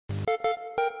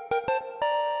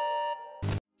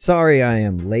Sorry I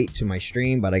am late to my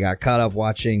stream, but I got caught up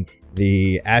watching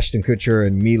the Ashton Kutcher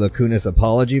and Mila Kunis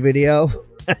apology video.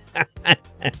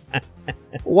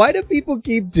 Why do people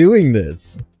keep doing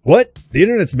this? What? The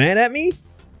internet's mad at me?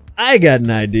 I got an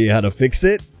idea how to fix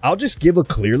it. I'll just give a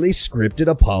clearly scripted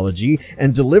apology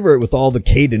and deliver it with all the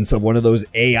cadence of one of those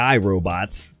AI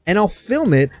robots. And I'll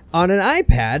film it on an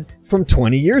iPad from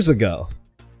 20 years ago.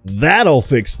 That'll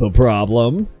fix the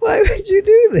problem. Why would you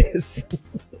do this?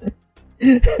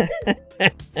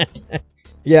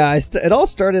 Yeah, it all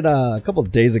started a couple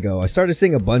of days ago. I started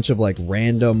seeing a bunch of like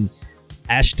random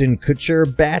Ashton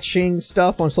Kutcher bashing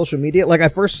stuff on social media. Like I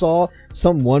first saw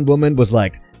one woman was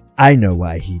like, I know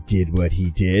why he did what he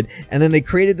did. And then they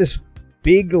created this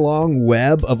big long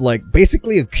web of like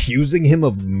basically accusing him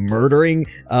of murdering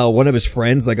one of his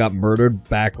friends that got murdered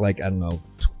back like, I don't know,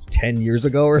 10 years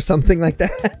ago or something like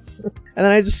that. And then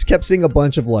I just kept seeing a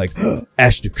bunch of like,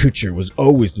 Ashton Kutcher was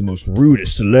always the most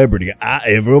rudest celebrity I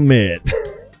ever met.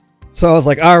 So I was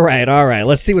like, all right,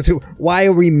 let's see why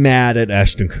are we mad at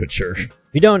Ashton Kutcher? If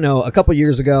you don't know, a couple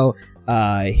years ago,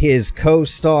 his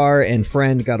co-star and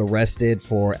friend got arrested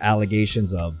for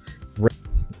allegations of rape.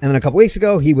 And then a couple weeks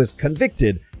ago, he was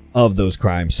convicted of those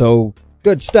crimes. So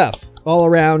good stuff. All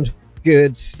around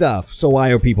good stuff. So why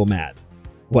are people mad?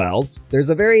 Well, there's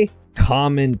a very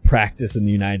common practice in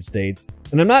the United States,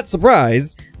 and I'm not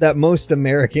surprised that most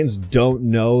Americans don't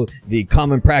know the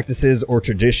common practices or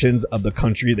traditions of the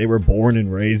country they were born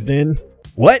and raised in.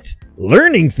 What?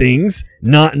 Learning things?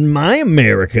 Not in my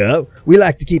America. We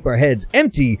like to keep our heads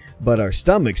empty, but our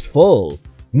stomachs full.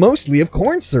 Mostly of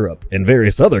corn syrup and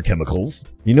various other chemicals.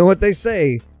 You know what they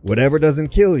say, whatever doesn't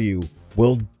kill you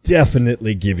will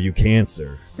definitely give you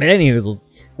cancer. Anyways,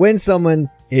 when someone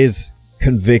is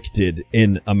convicted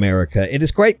in America, it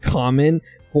is quite common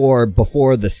for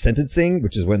before the sentencing,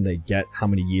 which is when they get how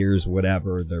many years,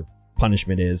 whatever their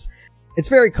punishment is. It's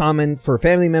very common for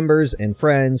family members and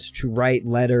friends to write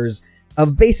letters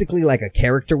of basically like a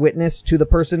character witness to the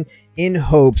person in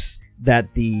hopes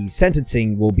that the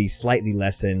sentencing will be slightly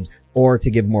lessened or to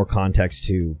give more context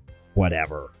to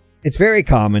whatever. It's very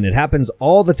common. It happens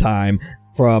all the time,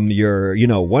 from your,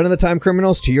 one of the time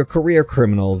criminals to your career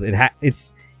criminals.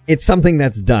 It's something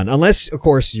that's done. Unless, of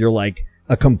course, you're like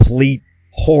a complete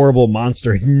horrible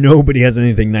monster. Nobody has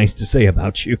anything nice to say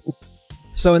about you.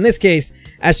 So in this case,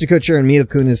 Ashton Kutcher and Mila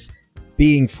Kunis,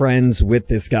 being friends with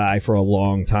this guy for a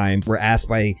long time, were asked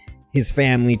by his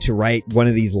family to write one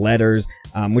of these letters,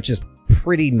 which is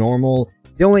pretty normal.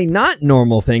 The only not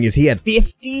normal thing is he had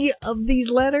 50 of these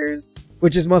letters,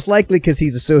 which is most likely because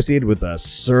he's associated with a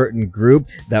certain group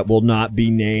that will not be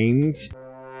named.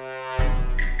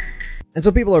 And so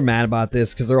people are mad about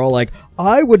this because they're all like,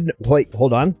 wait,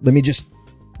 hold on. Let me just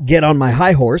get on my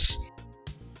high horse.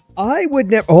 I would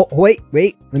never, wait.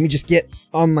 Let me just get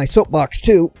on my soapbox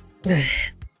too.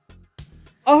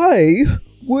 I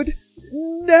would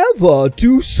never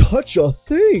do such a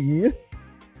thing.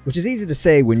 Which is easy to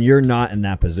say when you're not in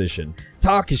that position.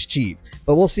 Talk is cheap,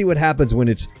 but we'll see what happens when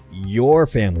it's your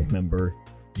family member,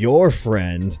 your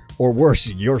friend, or worse,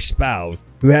 your spouse,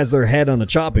 who has their head on the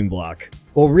chopping block.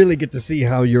 We'll really get to see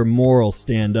how your morals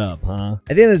stand up, huh?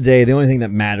 At the end of the day, the only thing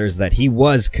that matters is that he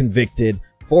was convicted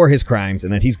for his crimes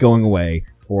and that he's going away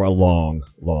for a long,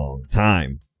 long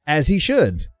time. As he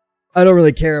should. I don't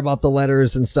really care about the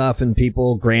letters and stuff and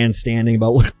people grandstanding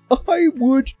about what I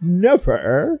would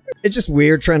never. It's just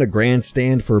weird trying to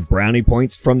grandstand for brownie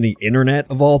points from the internet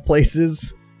of all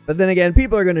places. But then again,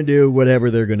 people are going to do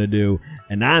whatever they're going to do,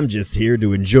 and I'm just here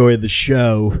to enjoy the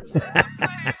show.